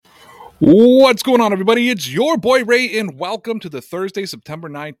What's going on, everybody? It's your boy Ray, and welcome to the Thursday, September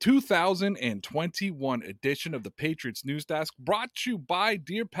 9th, 2021 edition of the Patriots News Desk, brought to you by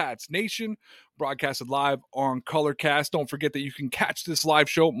Dear Pats Nation, broadcasted live on Colorcast. Don't forget that you can catch this live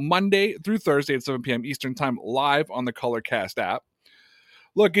show Monday through Thursday at 7 p.m. Eastern Time live on the Colorcast app.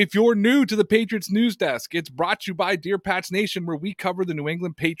 Look, if you're new to the Patriots News Desk, it's brought to you by Dear Pats Nation, where we cover the New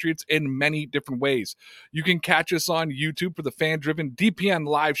England Patriots in many different ways. You can catch us on YouTube for the fan-driven DPN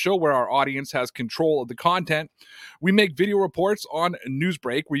live show, where our audience has control of the content. We make video reports on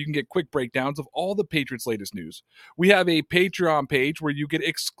Newsbreak, where you can get quick breakdowns of all the Patriots' latest news. We have a Patreon page where you get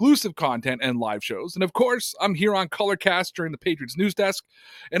exclusive content and live shows. And of course, I'm here on Colorcast during the Patriots News Desk,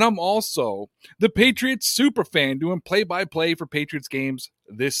 and I'm also the Patriots superfan doing play-by-play for Patriots games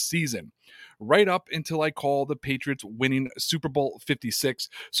this season, right up until I call the Patriots winning Super Bowl 56.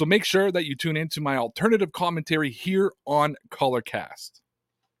 So make sure that you tune into my alternative commentary here on Colorcast.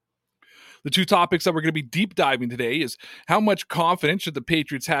 The two topics that we're going to be deep diving today is how much confidence should the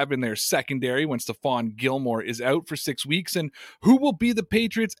Patriots have in their secondary when Stephon Gilmore is out for 6 weeks, and who will be the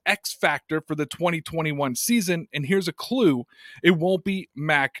Patriots' X factor for the 2021 season. And here's a clue: it won't be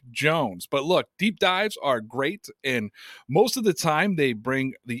Mac Jones. But look, deep dives are great, and most of the time they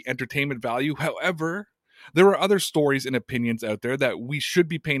bring the entertainment value. However, there are other stories and opinions out there that we should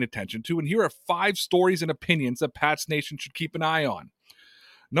be paying attention to, and here are 5 stories and opinions that Pats Nation should keep an eye on.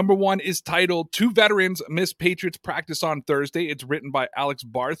 Number 1 is titled, "Two Veterans Miss Patriots Practice on Thursday." It's written by Alex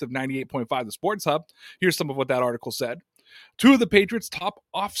Barth of 98.5 The Sports Hub. Here's some of what that article said. 2 of the Patriots' top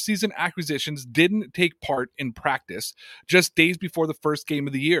offseason acquisitions didn't take part in practice just days before the first game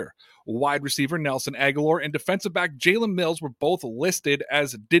of the year. Wide receiver Nelson Agholor and defensive back Jalen Mills were both listed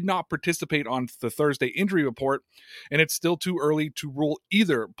as did not participate on the Thursday injury report, and it's still too early to rule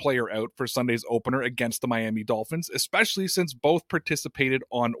either player out for Sunday's opener against the Miami Dolphins, especially since both participated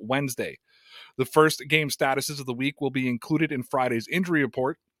on Wednesday. The first game statuses of the week will be included in Friday's injury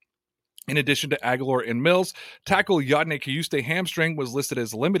report. In addition to Agholor and Mills, tackle Yadne Kayuste hamstring was listed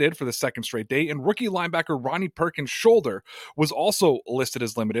as limited for the second straight day, and rookie linebacker Ronnie Perkins' shoulder was also listed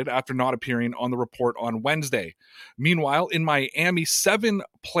as limited after not appearing on the report on Wednesday. Meanwhile, in Miami, 7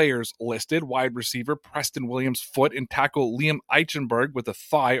 players listed: wide receiver Preston Williams' foot and tackle Liam Eichenberg with a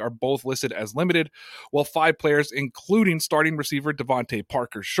thigh are both listed as limited, while 5 players, including starting receiver Devontae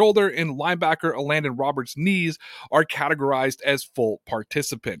Parker's shoulder and linebacker Landon Roberts' knees, are categorized as full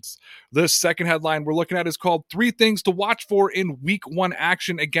participants. The second headline we're looking at is called "3 Things to Watch For in Week 1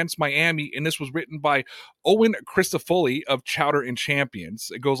 Action Against Miami," and this was written by Owen Christofoli of Chowder and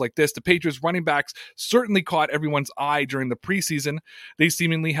Champions. It goes like this: the Patriots running backs certainly caught everyone's eye during the preseason. They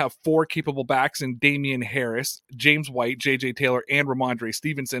seemingly have 4 capable backs in Damian Harris, James White, J.J. Taylor, and Ramondre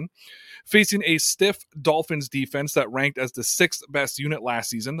Stevenson. Facing a stiff Dolphins defense that ranked as the 6th best unit last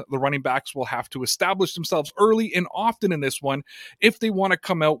season, the running backs will have to establish themselves early and often in this one if they want to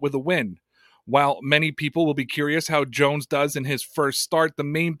come out with a win. While many people will be curious how Jones does in his first start, the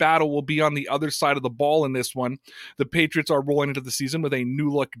main battle will be on the other side of the ball in this one. The Patriots are rolling into the season with a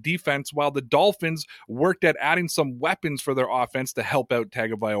new-look defense, while the Dolphins worked at adding some weapons for their offense to help out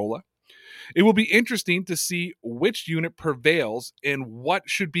Tagovailoa. It will be interesting to see which unit prevails in what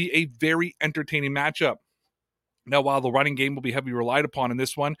should be a very entertaining matchup. Now, while the running game will be heavily relied upon in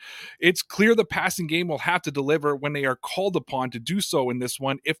this one, it's clear the passing game will have to deliver when they are called upon to do so in this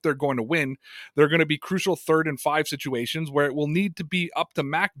one if they're going to win. There are going to be crucial 3rd and 5 situations where it will need to be up to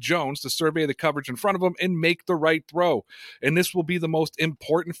Mac Jones to survey the coverage in front of him and make the right throw. And this will be the most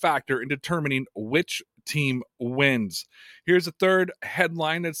important factor in determining which team wins. Here's a third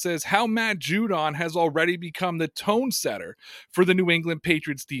headline that says how Matt Judon has already become the tone setter for the New England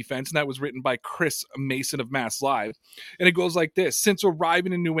Patriots defense, and that was written by Chris Mason of Mass Live. And it goes like this: since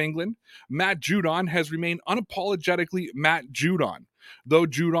arriving in New England, Matt Judon has remained unapologetically Matt Judon. Though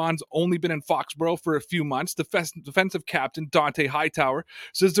Judon's only been in Foxborough for a few months, defensive captain Dante Hightower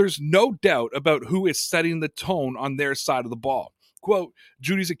says there's no doubt about who is setting the tone on their side of the ball. Quote,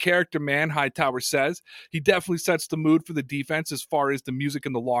 "Judy's a character, man," Hightower says. "He definitely sets the mood for the defense as far as the music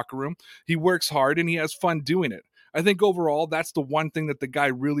in the locker room. He works hard and he has fun doing it. I think overall, that's the one thing that the guy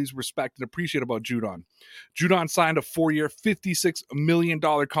really respects and appreciates about Judon. Judon signed a 4-year, $56 million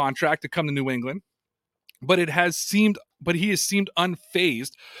contract to come to New England. But he has seemed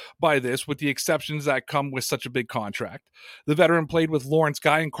unfazed by this, with the exceptions that come with such a big contract. The veteran played with Lawrence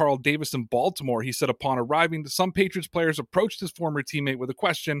Guy and Carl Davis in Baltimore. He said upon arriving, some Patriots players approached his former teammate with a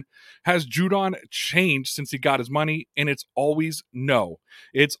question: has Judon changed since he got his money? And it's always no.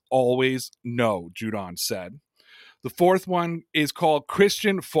 It's always no, Judon said. The fourth one is called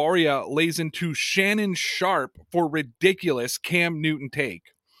 "Christian Faria lays into Shannon Sharp for ridiculous Cam Newton take."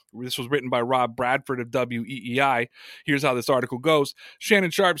 This was written by Rob Bradford of WEEI. Here's how this article goes.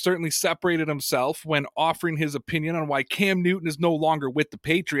 Shannon Sharpe certainly separated himself when offering his opinion on why Cam Newton is no longer with the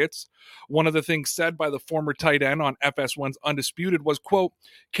Patriots. One of the things said by the former tight end on FS1's Undisputed was, quote,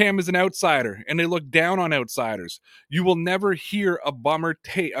 Cam is an outsider, and they look down on outsiders. You will never hear a bummer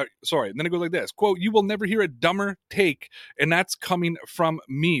take. Then it goes like this, quote, you will never hear a dumber take, and that's coming from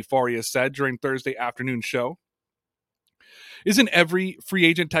me, Faria said during Thursday afternoon show. Isn't every free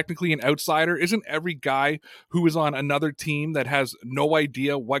agent technically an outsider? Isn't every guy who is on another team that has no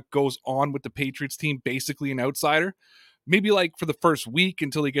idea what goes on with the Patriots team basically an outsider? Maybe like for the first week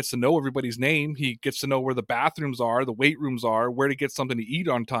until he gets to know everybody's name. He gets to know where the bathrooms are, the weight rooms are, where to get something to eat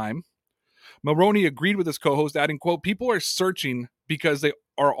on time. Mulroney agreed with his co-host, adding, quote, people are searching because they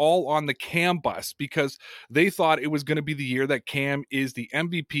are all on the Cam bus because they thought it was going to be the year that Cam is the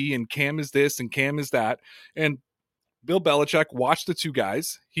MVP and Cam is this and Cam is that. And Bill Belichick watched the two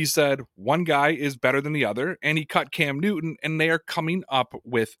guys. He said one guy is better than the other, and he cut Cam Newton, and they are coming up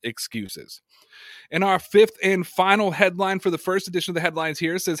with excuses. And our fifth and final headline for the first edition of the headlines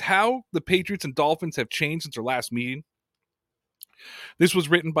here says how the Patriots and Dolphins have changed since their last meeting. This was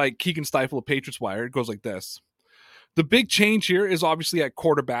written by Keegan Stifle of Patriots Wire. It goes like this. The big change here is obviously at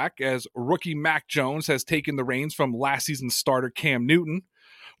quarterback, as rookie Mac Jones has taken the reins from last season's starter Cam Newton.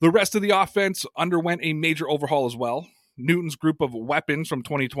 The rest of the offense underwent a major overhaul as well. Newton's group of weapons from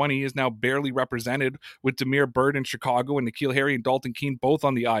 2020 is now barely represented, with Damiere Byrd in Chicago and N'Keal Harry and Dalton Keene both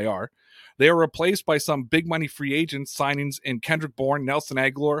on the IR. They are replaced by some big money free agent signings in Kendrick Bourne, Nelson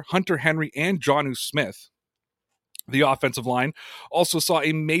Aguilar, Hunter Henry, and Jonnu Smith. The offensive line also saw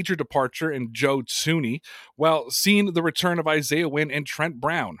a major departure in Joe Tsuni, while seeing the return of Isaiah Wynn and Trent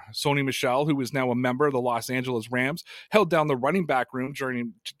Brown. Sony Michel, who is now a member of the Los Angeles Rams, held down the running back room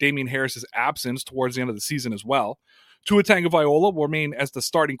during Damian Harris's absence towards the end of the season as well. Tua Tagovailoa will remain as the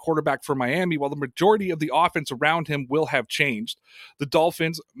starting quarterback for Miami, while the majority of the offense around him will have changed. The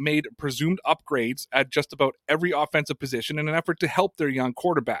Dolphins made presumed upgrades at just about every offensive position in an effort to help their young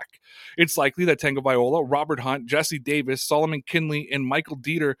quarterback. It's likely that Tagovailoa, Robert Hunt, Jesse Davis, Solomon Kinley, and Michael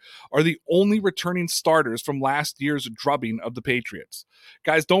Dieter are the only returning starters from last year's drubbing of the Patriots.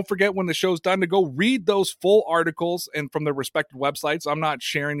 Guys, don't forget when the show's done to go read those full articles and from their respective websites. I'm not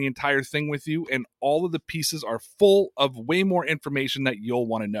sharing the entire thing with you, and all of the pieces are full of way more information that you'll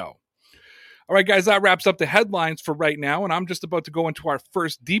want to know. All right, guys, that wraps up the headlines for right now, and I'm just about to go into our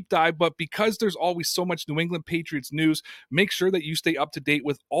first deep dive, but because there's always so much New England Patriots news, make sure that you stay up to date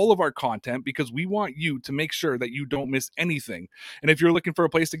with all of our content because we want you to make sure that you don't miss anything. And if you're looking for a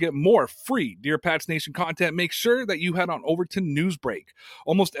place to get more free Dear Pats Nation content, make sure that you head on over to Newsbreak.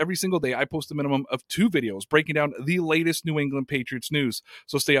 Almost every single day, I post a minimum of 2 videos breaking down the latest New England Patriots news.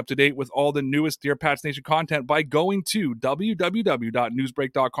 So stay up to date with all the newest Dear Pats Nation content by going to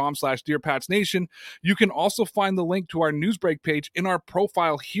www.newsbreak.com/DearPatsNation. You can also find the link to our Newsbreak page in our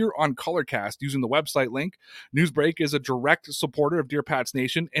profile here on Colorcast using the website link. Newsbreak is a direct supporter of Dear Pats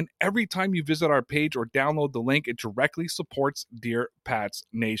Nation, and every time you visit our page or download the link, it directly supports Dear Pats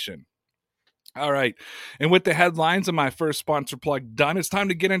Nation. All right, and with the headlines and my first sponsor plug done, it's time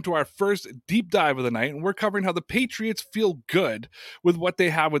to get into our first deep dive of the night, and we're covering how the Patriots feel good with what they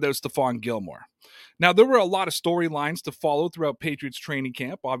have without Stephon Gilmore. Now, there were a lot of storylines to follow throughout Patriots training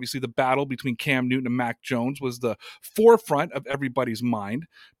camp. Obviously, the battle between Cam Newton and Mac Jones was the forefront of everybody's mind.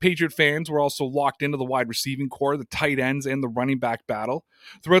 Patriot fans were also locked into the wide receiving core, the tight ends, and the running back battle.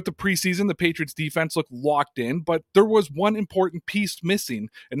 Throughout the preseason, the Patriots defense looked locked in, but there was one important piece missing,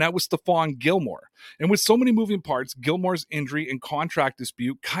 and that was Stephon Gilmore. And with so many moving parts, Gilmore's injury and contract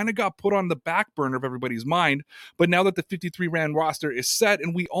dispute kind of got put on the back burner of everybody's mind. But now that the 53-man roster is set,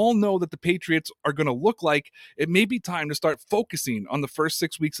 and we all know that the Patriots are going to look like, it may be time to start focusing on the first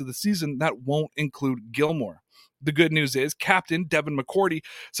 6 weeks of the season that won't include Gilmore. The good news is Captain Devin McCourty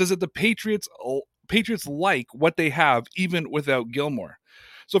says that the Patriots like what they have even without Gilmore.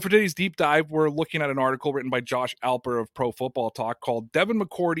 So for today's deep dive, we're looking at an article written by Josh Alper of Pro Football Talk called Devin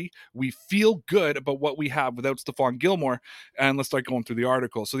McCourty, We Feel Good About What We Have Without Stephon Gilmore. And let's start going through the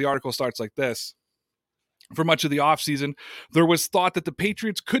article. So the article starts like this. For much of the offseason, there was thought that the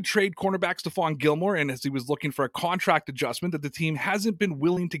Patriots could trade cornerback Stephon Gilmore, and as he was looking for a contract adjustment that the team hasn't been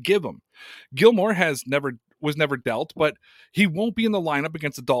willing to give him. Gilmore was never dealt, but he won't be in the lineup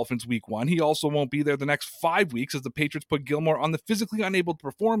against the Dolphins week 1. He also won't be there the next 5 weeks as the Patriots put Gilmore on the physically unable to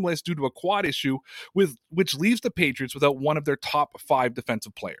perform list due to a quad issue, which leaves the Patriots without one of their top 5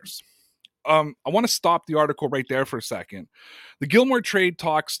 defensive players. I want to stop the article right there for a second. The Gilmore trade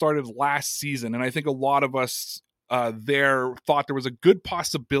talk started last season, and I think a lot of us thought there was a good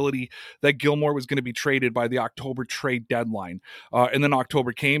possibility that Gilmore was going to be traded by the October trade deadline. And then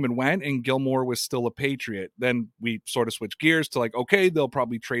October came and went, and Gilmore was still a Patriot. Then we sort of switched gears to like, okay, they'll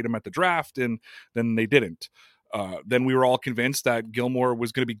probably trade him at the draft, and then they didn't. Then we were all convinced that Gilmore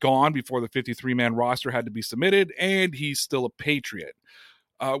was going to be gone before the 53-man roster had to be submitted, and he's still a Patriot.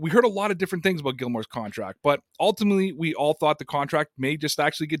 We heard a lot of different things about Gilmore's contract, but ultimately we all thought the contract may just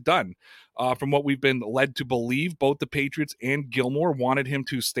actually get done. From what we've been led to believe, both the Patriots and Gilmore wanted him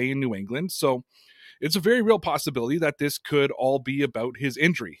to stay in New England, so it's a very real possibility that this could all be about his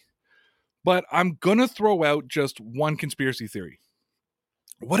injury. But I'm going to throw out just one conspiracy theory.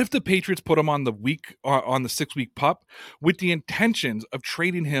 What if the Patriots put him on the 6-week pup with the intentions of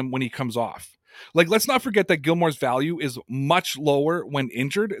trading him when he comes off? Like, let's not forget that Gilmore's value is much lower when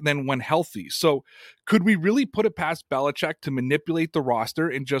injured than when healthy. So could we really put it past Belichick to manipulate the roster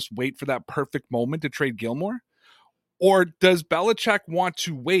and just wait for that perfect moment to trade Gilmore? Or does Belichick want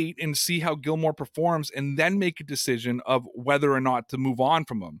to wait and see how Gilmore performs and then make a decision of whether or not to move on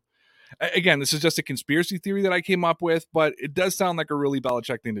from him? Again, this is just a conspiracy theory that I came up with, but it does sound like a really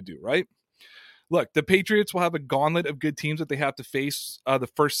Belichick thing to do, right? Look, the Patriots will have a gauntlet of good teams that they have to face the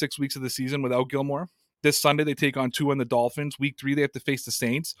first 6 weeks of the season without Gilmore. This Sunday, they take on Tua and the Dolphins. Week 3, they have to face the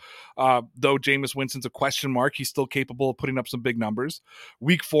Saints. Though Jameis Winston's a question mark, he's still capable of putting up some big numbers.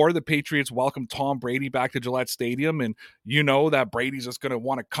 Week 4, the Patriots welcome Tom Brady back to Gillette Stadium, and you know that Brady's just going to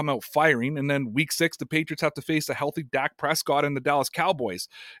want to come out firing. And then Week 6, the Patriots have to face a healthy Dak Prescott and the Dallas Cowboys.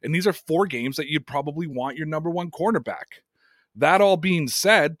 And these are 4 games that you'd probably want your number 1 cornerback. That all being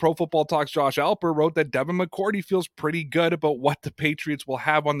said, Pro Football Talk's Josh Alper wrote that Devin McCourty feels pretty good about what the Patriots will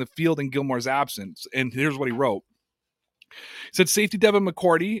have on the field in Gilmore's absence. And here's what he wrote. He said safety Devin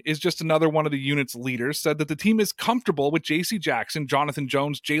McCourty is just another one of the unit's leaders, said that the team is comfortable with J.C. Jackson, Jonathan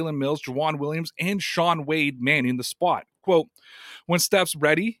Jones, Jalen Mills, Juwan Williams, and Sean Wade manning the spot. Quote, when Steph's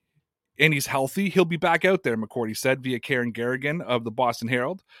ready and he's healthy, he'll be back out there, McCourty said via Karen Garrigan of the Boston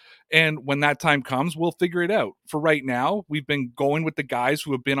Herald. And when that time comes, we'll figure it out. For right now, we've been going with the guys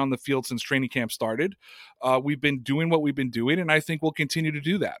who have been on the field since training camp started. We've been doing what we've been doing, and I think we'll continue to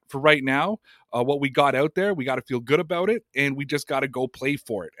do that. For right now, what we got out there, we got to feel good about it, and we just got to go play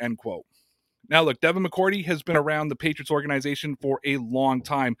for it, end quote. Now, look, Devin McCourty has been around the Patriots organization for a long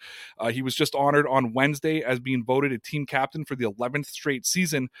time. He was just honored on Wednesday as being voted a team captain for the 11th straight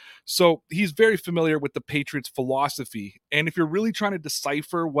season. So he's very familiar with the Patriots' philosophy. And if you're really trying to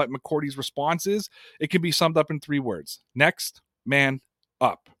decipher what McCourty's response is, it can be summed up in 3 words. Next, man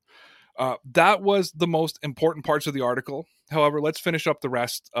up. That was the most important parts of the article. However, let's finish up the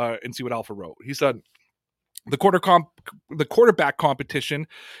rest and see what Alpha wrote. He said, the quarterback competition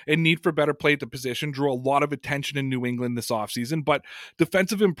and need for better play at the position drew a lot of attention in New England this offseason, but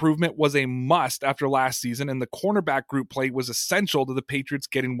defensive improvement was a must after last season, and the cornerback group play was essential to the Patriots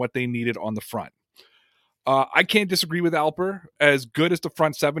getting what they needed on the front. I can't disagree with Alper. As good as the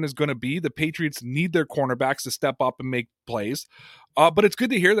front 7 is going to be, the Patriots need their cornerbacks to step up and make plays. But it's good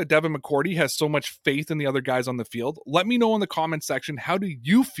to hear that Devin McCourty has so much faith in the other guys on the field. Let me know in the comment section, how do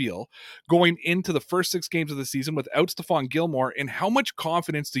you feel going into the first 6 games of the season without Stephon Gilmore, and how much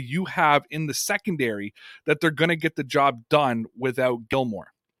confidence do you have in the secondary that they're going to get the job done without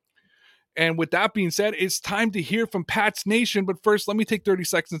Gilmore? And with that being said, it's time to hear from Pats Nation. But first, let me take 30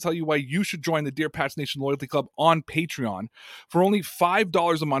 seconds and tell you why you should join the Dear Pats Nation Loyalty Club on Patreon. For only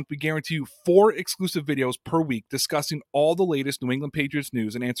 $5 a month, we guarantee you 4 exclusive videos per week discussing all the latest New England Patriots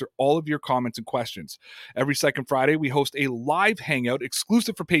news and answer all of your comments and questions. Every second Friday, we host a live hangout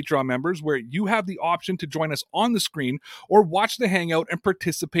exclusive for Patreon members where you have the option to join us on the screen or watch the hangout and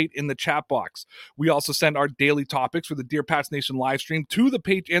participate in the chat box. We also send our daily topics for the Dear Pats Nation live stream to the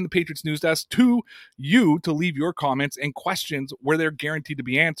Patriots News Desk to you to leave your comments and questions where they're guaranteed to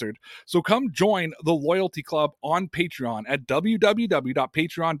be answered. So come join the Loyalty Club on Patreon at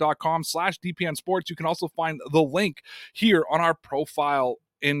www.patreon.com/DPN Sports. You can also find the link here on our profile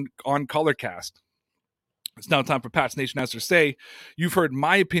on Colorcast. It's now time for Pats Nation Has to Say. You've heard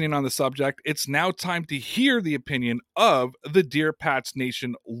my opinion on the subject. It's now time to hear the opinion of the Dear Pats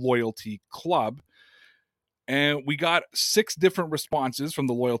Nation Loyalty Club. And we got 6 different responses from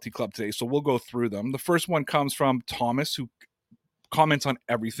the Loyalty Club today, so we'll go through them. The first one comes from Thomas, who comments on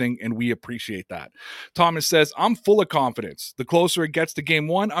everything, and we appreciate that. Thomas says, I'm full of confidence. The closer it gets to game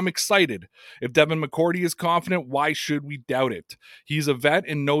 1, I'm excited. If Devin McCourty is confident, why should we doubt it? He's a vet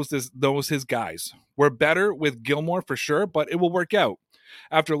and knows his guys. We're better with Gilmore for sure, but it will work out.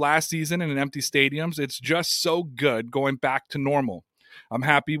 After last season and in empty stadiums, it's just so good going back to normal. I'm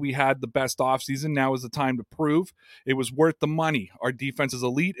happy we had the best offseason. Now is the time to prove it was worth the money. Our defense is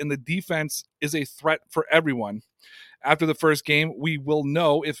elite, and the defense is a threat for everyone. After the first game, we will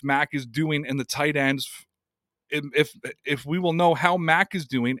know if Mac is doing and the tight ends. If we will know how Mac is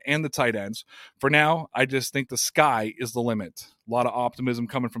doing and the tight ends. For now, I just think the sky is the limit. A lot of optimism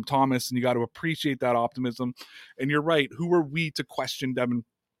coming from Thomas, and you got to appreciate that optimism. And you're right. Who are we to question Devin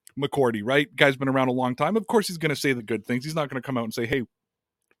McCourty, right? Guy's been around a long time. Of course, he's going to say the good things. He's not going to come out and say, hey,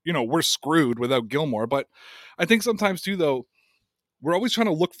 we're screwed without Gilmore. But I think sometimes too, though, we're always trying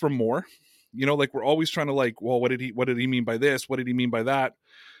to look for more. We're always trying to well, what did he mean by this? What did he mean by that?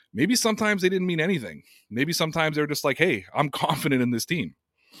 Maybe sometimes they didn't mean anything. Maybe sometimes they're just like, hey, I'm confident in this team.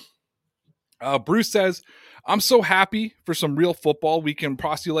 Bruce says, I'm so happy for some real football. We can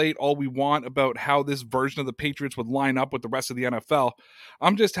postulate all we want about how this version of the Patriots would line up with the rest of the NFL.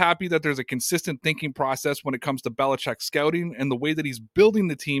 I'm just happy that there's a consistent thinking process when it comes to Belichick scouting, and the way that he's building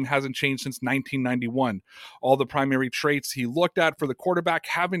the team hasn't changed since 1991. All the primary traits he looked at for the quarterback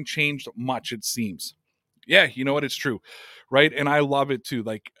haven't changed much, it seems. Yeah, you know what? It's true, right? And I love it too.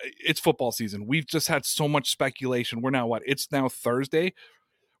 It's football season. We've just had so much speculation. We're now what? It's now Thursday.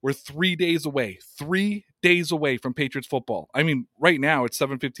 We're 3 days away. 3 days away from Patriots football. I mean, right now it's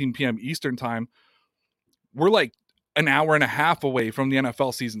 7:15 p.m. Eastern time. We're like an hour and a half away from the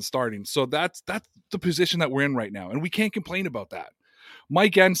NFL season starting. So that's the position that we're in right now, and we can't complain about that.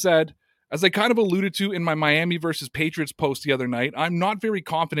 Mike N said, as I kind of alluded to in my Miami versus Patriots post the other night, I'm not very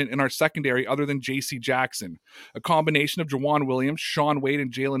confident in our secondary other than J.C. Jackson. A combination of Jawan Williams, Sean Wade, and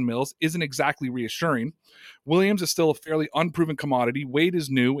Jalen Mills isn't exactly reassuring. Williams is still a fairly unproven commodity. Wade is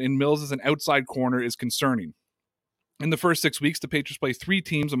new, and Mills as an outside corner is concerning. In the first 6 weeks, the Patriots play 3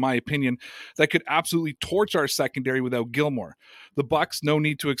 teams, in my opinion, that could absolutely torch our secondary without Gilmore. The Bucs, no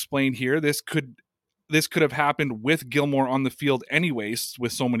need to explain here. This could have happened with Gilmore on the field anyways,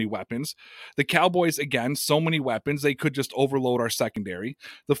 with so many weapons. The Cowboys, again, so many weapons, they could just overload our secondary.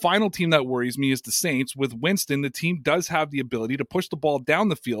 The final team that worries me is the Saints. With Winston, the team does have the ability to push the ball down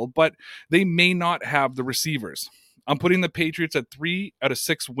the field, but they may not have the receivers. I'm putting the Patriots at 3 out of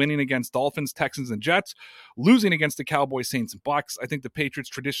 6 winning against Dolphins, Texans, and Jets, losing against the Cowboys, Saints, and Bucs. I think the Patriots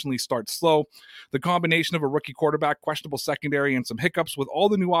traditionally start slow. The combination of a rookie quarterback, questionable secondary, and some hiccups with all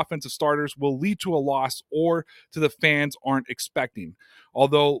the new offensive starters will lead to a loss or to the fans aren't expecting.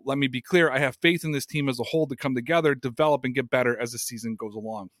 Although, let me be clear, I have faith in this team as a whole to come together, develop, and get better as the season goes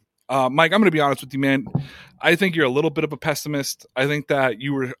along. Mike, I'm going to be honest with you, man. I think you're a little bit of a pessimist. I think that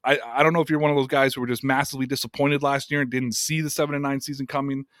I don't know if you're one of those guys who were just massively disappointed last year and didn't see the 7-9 season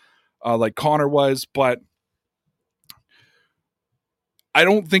coming like Connor was, but I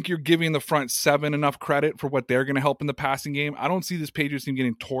don't think you're giving the front 7 enough credit for what they're going to help in the passing game. I don't see this Patriots team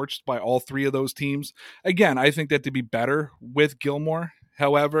getting torched by all 3 of those teams. Again, I think that to be better with Gilmore.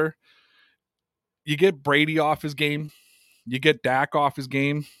 However, you get Brady off his game. You get Dak off his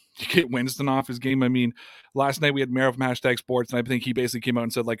game. You get Winston off his game. I mean, last night we had Mayor from Hashtag Sports, and I think he basically came out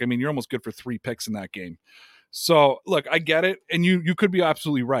and said, you're almost good for 3 picks in that game. So, look, I get it, and you could be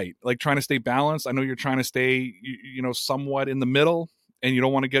absolutely right. Trying to stay balanced. I know you're trying to stay, somewhat in the middle, and you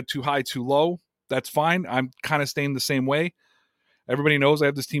don't want to get too high, too low. That's fine. I'm kind of staying the same way. Everybody knows I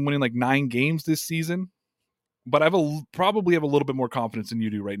have this team winning 9 games this season, but probably have a little bit more confidence than you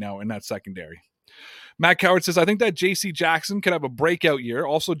do right now in that secondary. Matt Coward says, I think that J.C. Jackson could have a breakout year.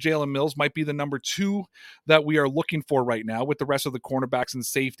 Also, Jalen Mills might be the number 2 that we are looking for right now with the rest of the cornerbacks and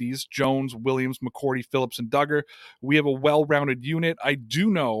safeties, Jones, Williams, McCourty, Phillips, and Duggar. We have a well-rounded unit. I do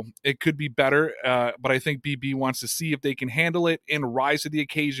know it could be better, but I think BB wants to see if they can handle it and rise to the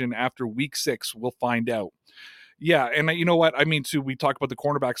occasion after week 6. We'll find out. Yeah, and you know what? I mean, too, we talk about the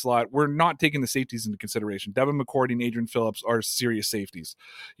cornerbacks a lot. We're not taking the safeties into consideration. Devin McCourty and Adrian Phillips are serious safeties.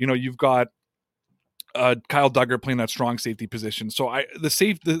 You've got Kyle Duggar playing that strong safety position. So the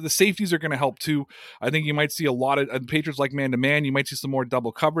safeties are going to help too. I think you might see a lot of Patriots like man-to-man. You might see some more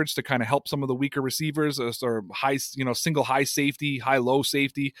double coverage to kind of help some of the weaker receivers, or high, single high safety, high-low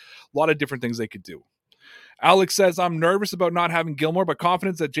safety. A lot of different things they could do. Alex says, I'm nervous about not having Gilmore, but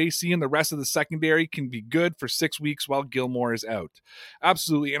confident that JC and the rest of the secondary can be good for 6 weeks while Gilmore is out.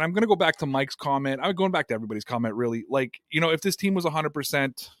 Absolutely. And I'm going to go back to Mike's comment. I'm going back to everybody's comment, really. If this team was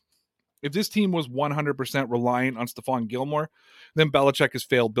 100%, if this team was 100% reliant on Stephon Gilmore, then Belichick has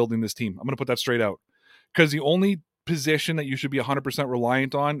failed building this team. I'm going to put that straight out. Because the only position that you should be 100%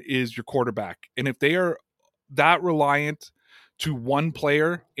 reliant on is your quarterback. And if they are that reliant to one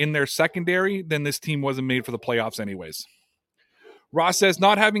player in their secondary, then this team wasn't made for the playoffs anyways. Ross says,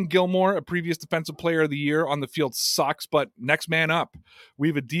 not having Gilmore, a previous defensive player of the year, on the field sucks, but next man up. We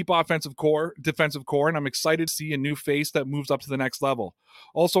have a deep defensive core, and I'm excited to see a new face that moves up to the next level.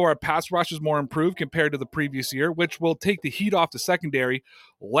 Also, our pass rush is more improved compared to the previous year, which will take the heat off the secondary.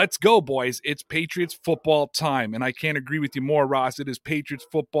 Let's go, boys. It's Patriots football time. And I can't agree with you more, Ross. It is Patriots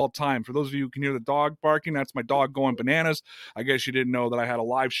football time. For those of you who can hear the dog barking, that's my dog going bananas. I guess you didn't know that I had a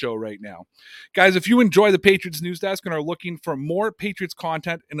live show right now. Guys, if you enjoy the Patriots News Desk and are looking for more Patriots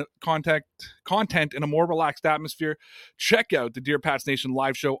content in a more relaxed atmosphere, check out the Dear Pats Nation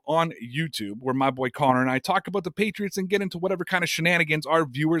live show on YouTube, where my boy Connor and I talk about the Patriots and get into whatever kind of shenanigans our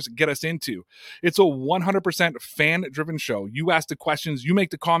viewers get us into. It's a 100% fan-driven show. You ask the questions, you make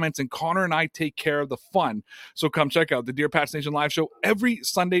the comments, and Connor and I take care of the fun. So come check out the Dear Pats Nation live show every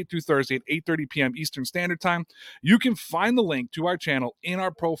Sunday through Thursday at 8:30 p.m. Eastern Standard Time. You can find the link to our channel in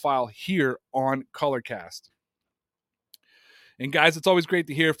our profile here on Colorcast. And guys, it's always great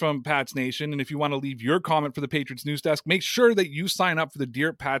to hear from Pats Nation. And if you want to leave your comment for the Patriots News Desk, make sure that you sign up for the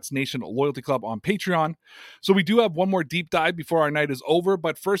Dear Pats Nation Loyalty Club on Patreon. So we do have one more deep dive before our night is over.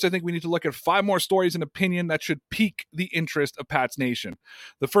 But first, I think we need to look at 5 more stories and opinion that should pique the interest of Pats Nation.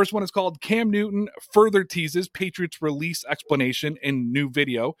 The first one is called Cam Newton Further Teases Patriots Release Explanation in New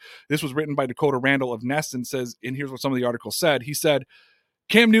Video. This was written by Dakota Randall of Nest and says, and here's what some of the article said. He said,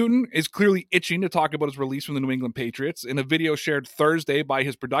 Cam Newton is clearly itching to talk about his release from the New England Patriots. In a video shared Thursday by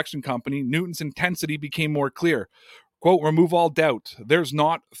his production company, Newton's intensity became more clear. Quote, remove all doubt. There's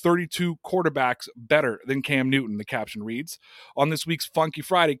not 32 quarterbacks better than Cam Newton, the caption reads. On this week's Funky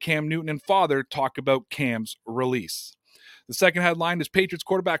Friday, Cam Newton and father talk about Cam's release. The second headline is Patriots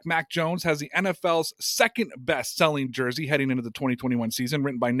quarterback Mac Jones has the NFL's second best-selling jersey heading into the 2021 season,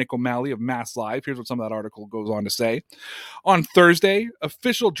 written by Nick O'Malley of Mass Live. Here's what some of that article goes on to say. On Thursday,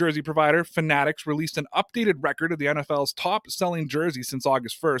 official jersey provider Fanatics released an updated record of the NFL's top-selling jersey since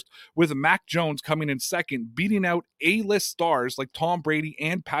August 1st, with Mac Jones coming in second, beating out A-list stars like Tom Brady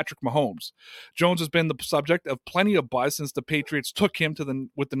and Patrick Mahomes. Jones has been the subject of plenty of buzz since the Patriots took him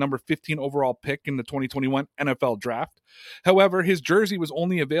with the number 15 overall pick in the 2021 NFL Draft. However, his jersey was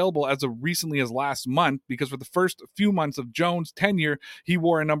only available as of recently as last month because for the first few months of Jones' tenure, he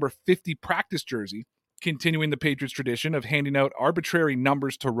wore a number 50 practice jersey, continuing the Patriots tradition of handing out arbitrary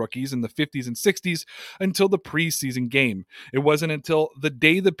numbers to rookies in the 50s and 60s until the preseason game. It wasn't until the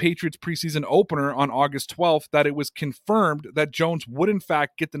day the Patriots preseason opener on August 12th that it was confirmed that Jones would in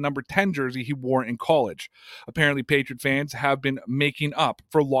fact get the number 10 jersey he wore in college. Apparently, Patriot fans have been making up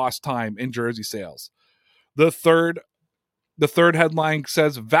for lost time in jersey sales. The third headline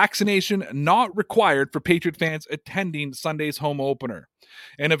says, vaccination not required for Patriot fans attending Sunday's home opener.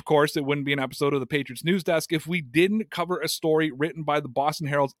 And of course, it wouldn't be an episode of the Patriots News Desk if we didn't cover a story written by the Boston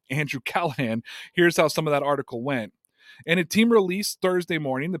Herald's Andrew Callahan. Here's how some of that article went. In a team release Thursday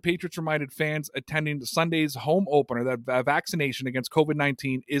morning, the Patriots reminded fans attending Sunday's home opener that vaccination against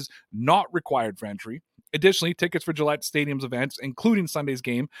COVID-19 is not required for entry. Additionally, tickets for Gillette Stadium's events, including Sunday's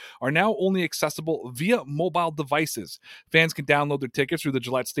game, are now only accessible via mobile devices. Fans can download their tickets through the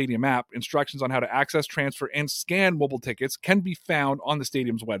Gillette Stadium app. Instructions on how to access, transfer, and scan mobile tickets can be found on the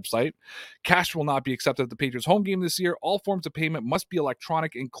stadium's website. Cash will not be accepted at the Patriots home game this year. All forms of payment must be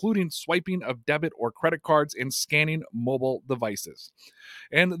electronic, including swiping of debit or credit cards and scanning mobile devices.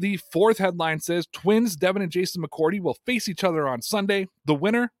 And the fourth headline says, twins Devin and Jason McCourty will face each other on Sunday. The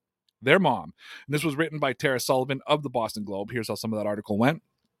winner, their mom. And this was written by Tara Sullivan of the Boston Globe. Here's how some of that article went.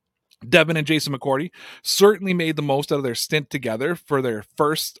 Devin and Jason McCourty certainly made the most out of their stint together for their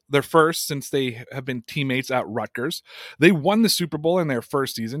first since they have been teammates at Rutgers. They won the Super Bowl in their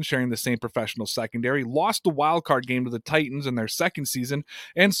first season, sharing the same professional secondary, lost the wildcard game to the Titans in their second season,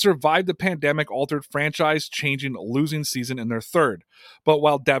 and survived the pandemic-altered franchise-changing losing season in their third. But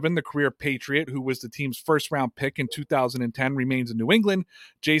while Devin, the career Patriot, who was the team's first-round pick in 2010, remains in New England,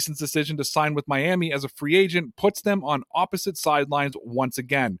 Jason's decision to sign with Miami as a free agent puts them on opposite sidelines once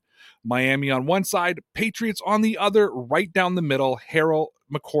again. Miami on one side, Patriots on the other, right down the middle, Harold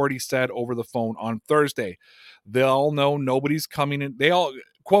McCourty said over the phone on Thursday. They all know nobody's coming in. They all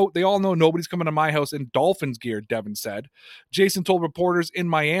know nobody's coming to my house in Dolphins gear, Devin said. Jason told reporters in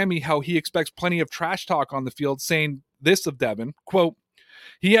Miami how he expects plenty of trash talk on the field, saying this of Devin, quote,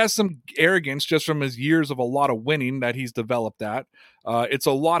 he has some arrogance just from his years of a lot of winning that he's developed at. It's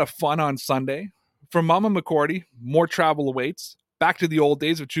a lot of fun on Sunday. For Mama McCourty, more travel awaits. Back to the old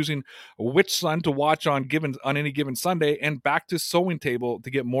days of choosing which son to watch on any given Sunday, and back to sewing table to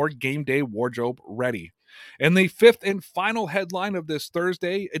get more game day wardrobe ready. And the fifth and final headline of this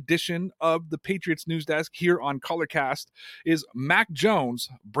Thursday edition of the Patriots News Desk here on Colorcast is Mac Jones.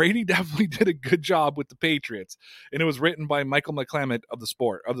 Brady definitely did a good job with the Patriots. And it was written by Michael McClement of the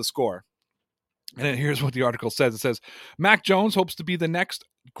Score. And here's what the article says. It says, Mac Jones hopes to be the next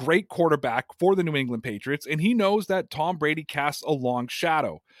great quarterback for the New England Patriots, and he knows that Tom Brady casts a long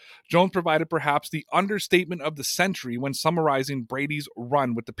shadow. Jones provided perhaps the understatement of the century when summarizing Brady's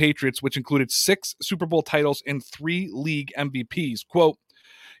run with the Patriots, which included 6 Super Bowl titles and 3 league MVPs. Quote,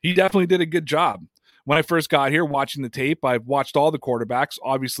 he definitely did a good job. When I first got here watching the tape, I've watched all the quarterbacks.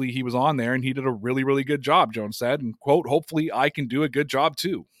 Obviously, he was on there, and he did a really, really good job, Jones said. And quote, hopefully I can do a good job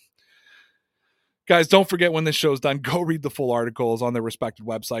too. Guys, don't forget when this show's done, go read the full articles on their respective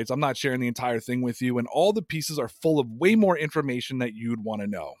websites. I'm not sharing the entire thing with you, and all the pieces are full of way more information that you'd want to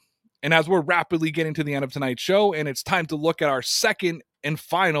know. And as we're rapidly getting to the end of tonight's show, and it's time to look at our second and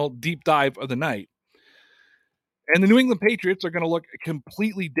final deep dive of the night. And the New England Patriots are going to look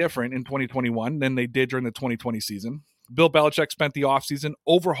completely different in 2021 than they did during the 2020 season. Bill Belichick spent the offseason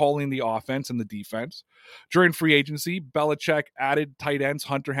overhauling the offense and the defense. During free agency, Belichick added tight ends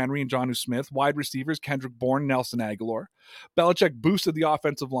Hunter Henry and Jonnu Smith, wide receivers Kendrick Bourne and Nelson Aguilar. Belichick boosted the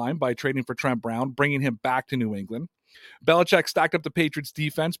offensive line by trading for Trent Brown, bringing him back to New England. Belichick stacked up the Patriots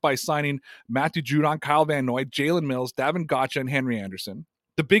defense by signing Matthew Judon, Kyle Van Noy, Jalen Mills, Davin Gotcha, and Henry Anderson.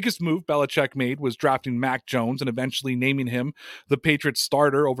 The biggest move Belichick made was drafting Mac Jones and eventually naming him the Patriots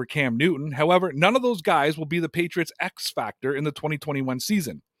starter over Cam Newton. However, none of those guys will be the Patriots X factor in the 2021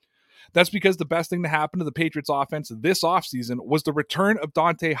 season. That's because the best thing to happen to the Patriots offense this offseason was the return of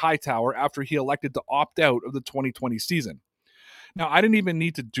Dante Hightower after he elected to opt out of the 2020 season. Now, I didn't even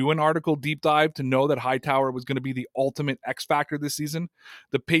need to do an article deep dive to know that Hightower was going to be the ultimate X factor this season.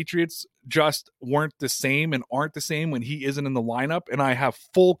 The Patriots just weren't the same and aren't the same when he isn't in the lineup, and I have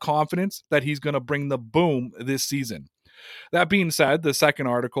full confidence that he's going to bring the boom this season. That being said, the second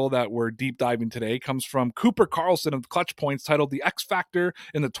article that we're deep diving today comes from Cooper Carlson of Clutch Points, titled The X Factor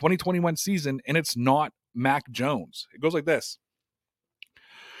in the 2021 Season, and it's not Mac Jones. It goes like this.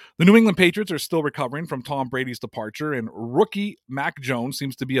 The New England Patriots are still recovering from Tom Brady's departure, and rookie Mac Jones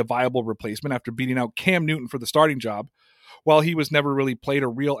seems to be a viable replacement after beating out Cam Newton for the starting job. While he was never really played a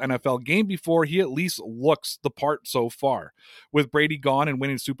real NFL game before, he at least looks the part so far. With Brady gone and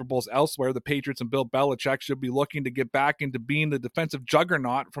winning Super Bowls elsewhere, the Patriots and Bill Belichick should be looking to get back into being the defensive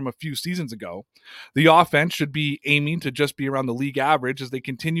juggernaut from a few seasons ago. The offense should be aiming to just be around the league average as they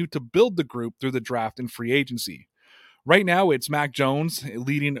continue to build the group through the draft and free agency. Right now, it's Mac Jones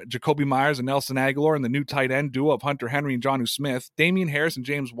leading Jacoby Myers and Nelson Aguilar and the new tight end duo of Hunter Henry and Jonnu Smith. Damian Harris and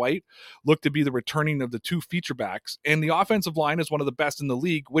James White look to be the returning of the 2 feature backs. And the offensive line is one of the best in the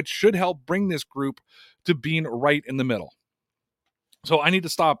league, which should help bring this group to being right in the middle. So I need to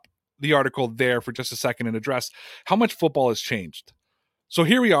stop the article there for just a second and address how much football has changed. So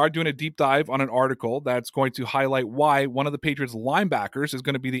here we are doing a deep dive on an article that's going to highlight why one of the Patriots linebackers is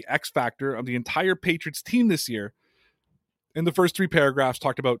going to be the X factor of the entire Patriots team this year. In the first 3 paragraphs,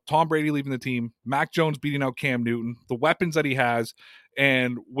 talked about Tom Brady leaving the team, Mac Jones beating out Cam Newton, the weapons that he has,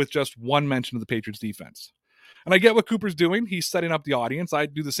 and with just one mention of the Patriots defense. And I get what Cooper's doing. He's setting up the audience. I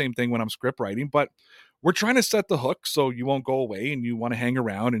do the same thing when I'm script writing, but we're trying to set the hook so you won't go away and you want to hang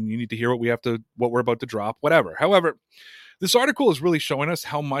around and you need to hear what we're about to drop, whatever. However, this article is really showing us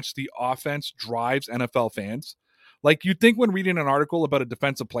how much the offense drives NFL fans. Like, you'd think when reading an article about a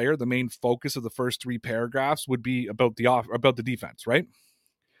defensive player, the main focus of the first 3 paragraphs would be about the defense, right?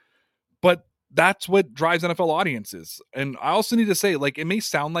 But that's what drives NFL audiences. And I also need to say, like, it may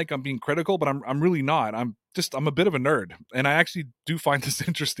sound like I'm being critical, but I'm really not. I'm a bit of a nerd, and I actually do find this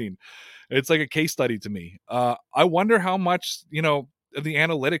interesting. It's like a case study to me. I wonder how much, the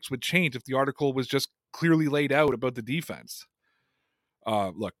analytics would change if the article was just clearly laid out about the defense.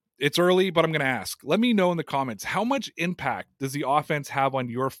 Look, it's early, but I'm going to ask. Let me know in the comments, how much impact does the offense have on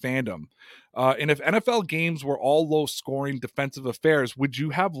your fandom? And if NFL games were all low-scoring defensive affairs, would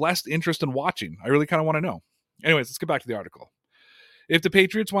you have less interest in watching? I really kind of want to know. Anyways, let's get back to the article. If the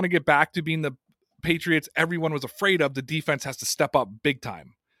Patriots want to get back to being the Patriots everyone was afraid of, the defense has to step up big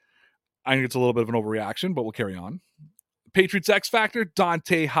time. I think it's a little bit of an overreaction, but we'll carry on. Patriots X Factor,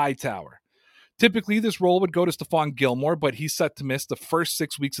 Dante Hightower. Typically, this role would go to Stephon Gilmore, but he's set to miss the first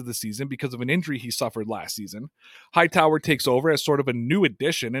 6 weeks of the season because of an injury he suffered last season. Hightower takes over as sort of a new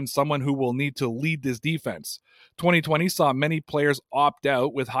addition and someone who will need to lead this defense. 2020 saw many players opt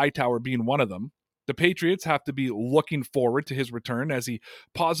out, with Hightower being one of them. The Patriots have to be looking forward to his return as he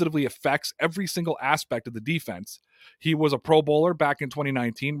positively affects every single aspect of the defense. He was a Pro Bowler back in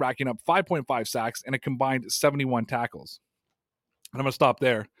 2019, racking up 5.5 sacks and a combined 71 tackles. And I'm going to stop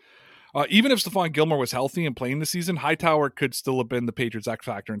there. Even if Stephon Gilmore was healthy and playing this season, Hightower could still have been the Patriots' X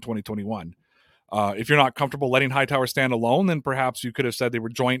factor in 2021. If you're not comfortable letting Hightower stand alone, then perhaps you could have said they were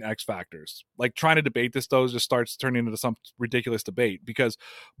joint X factors. Like, trying to debate this, though, just starts turning into some ridiculous debate because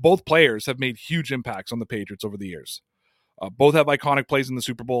both players have made huge impacts on the Patriots over the years. Both have iconic plays in the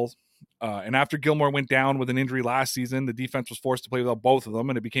Super Bowl. And after Gilmore went down with an injury last season, the defense was forced to play without both of them,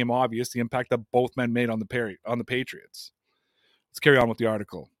 and it became obvious the impact that both men made on the Patriots. Let's carry on with the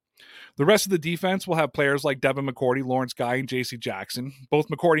article. The rest of the defense will have players like Devin McCourty, Lawrence Guy, and J.C. Jackson. Both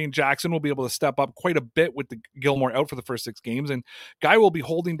McCourty and Jackson will be able to step up quite a bit with the Gilmore out for the first 6 games, and Guy will be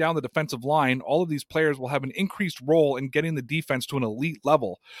holding down the defensive line. All of these players will have an increased role in getting the defense to an elite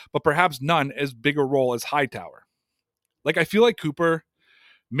level, but perhaps none as big a role as Hightower. Like, I feel like Cooper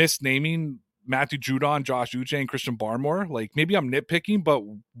misnaming Matthew Judon, Josh Uche, and Christian Barmore. Like, maybe I'm nitpicking, but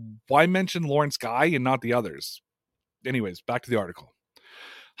why mention Lawrence Guy and not the others? Anyways, back to the article.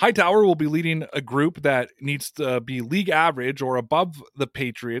 Hightower will be leading a group that needs to be league average or above for the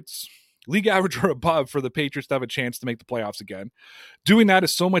Patriots to have a chance to make the playoffs again. Doing that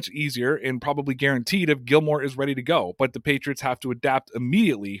is so much easier and probably guaranteed if Gilmore is ready to go, but the Patriots have to adapt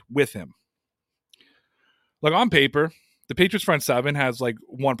immediately with him. Like, on paper, the Patriots front seven has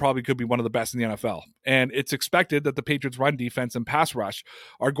probably could be one of the best in the NFL. And it's expected that the Patriots run defense and pass rush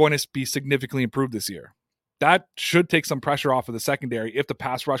are going to be significantly improved this year. That should take some pressure off of the secondary if the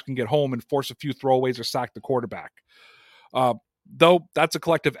pass rush can get home and force a few throwaways or sack the quarterback. Though that's a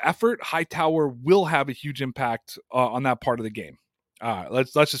collective effort, Hightower will have a huge impact on that part of the game.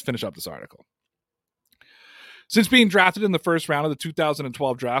 Let's just finish up this article. Since being drafted in the first round of the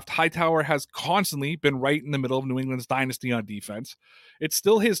 2012 draft, Hightower has constantly been right in the middle of New England's dynasty on defense. It's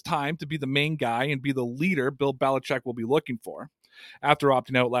still his time to be the main guy and be the leader Bill Belichick will be looking for. After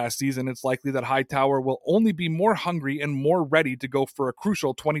opting out last season, it's likely that Hightower will only be more hungry and more ready to go for a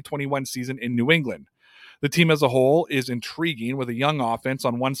crucial 2021 season in New England. The team as a whole is intriguing with a young offense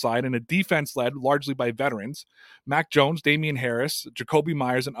on one side and a defense led largely by veterans. Mac Jones, Damian Harris, Jacoby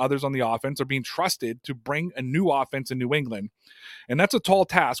Myers, and others on the offense are being trusted to bring a new offense in New England. And that's a tall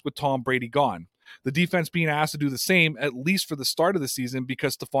task with Tom Brady gone. The defense being asked to do the same, at least for the start of the season,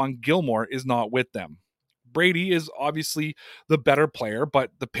 because Stephon Gilmore is not with them. Brady is obviously the better player,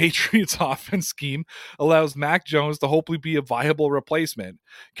 but the Patriots offense scheme allows Mac Jones to hopefully be a viable replacement.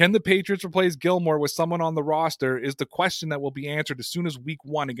 Can the Patriots replace Gilmore with someone on the roster is the question that will be answered as soon as week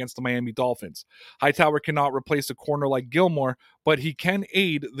 1 against the Miami Dolphins. Hightower cannot replace a corner like Gilmore, but he can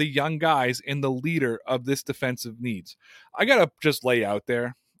aid the young guys in the leader of this defensive needs. I got to just lay out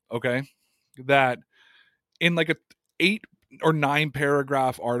there, okay, that in like a 8 or 9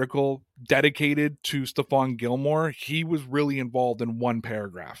 paragraph article dedicated to Stephon Gilmore, he was really involved in 1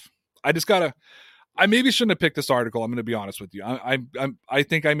 paragraph. I maybe shouldn't have picked this article. I'm going to be honest with you. I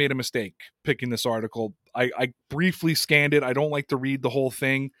think I made a mistake picking this article. I briefly scanned it. I don't like to read the whole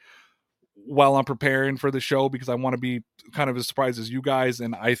thing while I'm preparing for the show because I want to be kind of as surprised as you guys.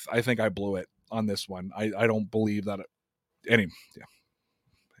 And I think I blew it on this one. I don't believe that.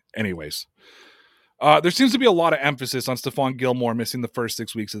 Anyways. There seems to be a lot of emphasis on Stephon Gilmore missing the first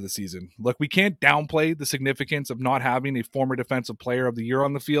 6 weeks of the season. Look, we can't downplay the significance of not having a former Defensive Player of the Year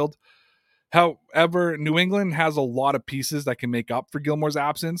on the field. However, New England has a lot of pieces that can make up for Gilmore's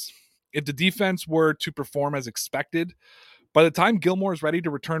absence. If the defense were to perform as expected, by the time Gilmore is ready to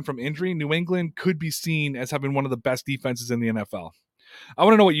return from injury, New England could be seen as having one of the best defenses in the NFL. I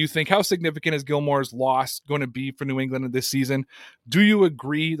want to know what you think. How significant is Gilmore's loss going to be for New England this season? Do you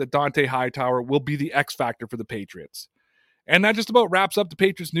agree that Dante Hightower will be the X factor for the Patriots? And that just about wraps up the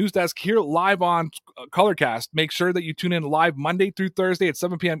Patriots News Desk here live on Colorcast. Make sure that you tune in live Monday through Thursday at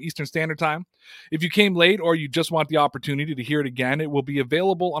 7 p.m. Eastern Standard Time. If you came late or you just want the opportunity to hear it again, it will be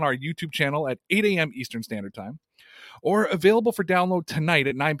available on our YouTube channel at 8 a.m. Eastern Standard Time, or available for download tonight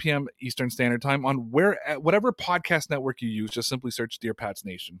at 9 p.m. Eastern Standard Time on whatever podcast network you use. Just simply search Dear Pats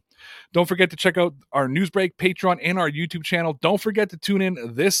Nation. Don't forget to check out our Newsbreak, Patreon, and our YouTube channel. Don't forget to tune in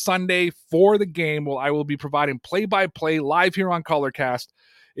this Sunday for the game, where I will be providing play-by-play live here on Colorcast.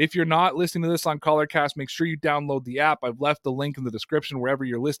 If you're not listening to this on Colorcast, make sure you download the app. I've left the link in the description wherever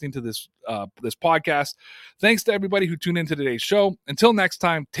you're listening to this podcast. Thanks to everybody who tuned into today's show. Until next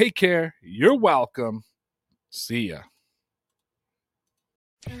time, take care. You're welcome. See ya.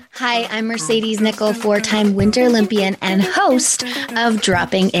 Hi, I'm Mercedes Nichol, 4-time Winter Olympian and host of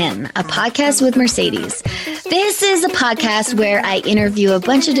Dropping In, a podcast with Mercedes. This is a podcast where I interview a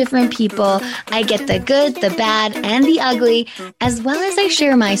bunch of different people. I get the good, the bad, and the ugly, as well as I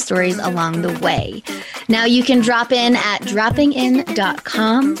share my stories along the way. Now you can drop in at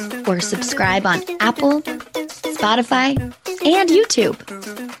droppingin.com or subscribe on Apple, Spotify, and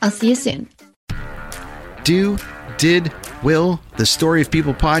YouTube. I'll see you soon. Do, Did, Will, the Story of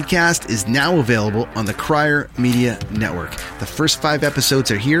People podcast is now available on the Crier Media Network. The first 5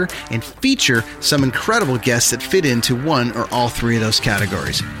 episodes are here and feature some incredible guests that fit into one or all 3 of those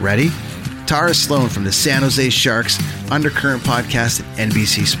categories. Ready? Tara Sloan from the San Jose Sharks Undercurrent podcast at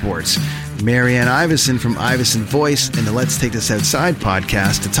NBC Sports. Marianne Iveson from Iveson Voice and the Let's Take This Outside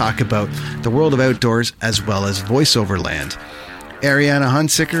podcast to talk about the world of outdoors as well as voiceover land. Ariana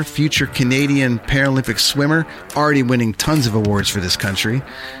Hunsicker, future Canadian Paralympic swimmer, already winning tons of awards for this country.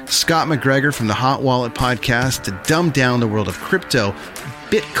 Scott McGregor from the Hot Wallet podcast to dumb down the world of crypto,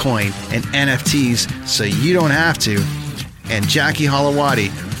 Bitcoin, and NFTs so you don't have to. And Jackie Holowati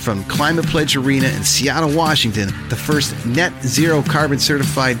from Climate Pledge Arena in Seattle, Washington, the first net zero carbon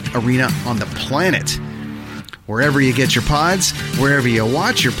certified arena on the planet. Wherever you get your pods, wherever you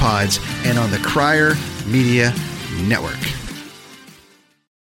watch your pods, and on the Crier Media Network.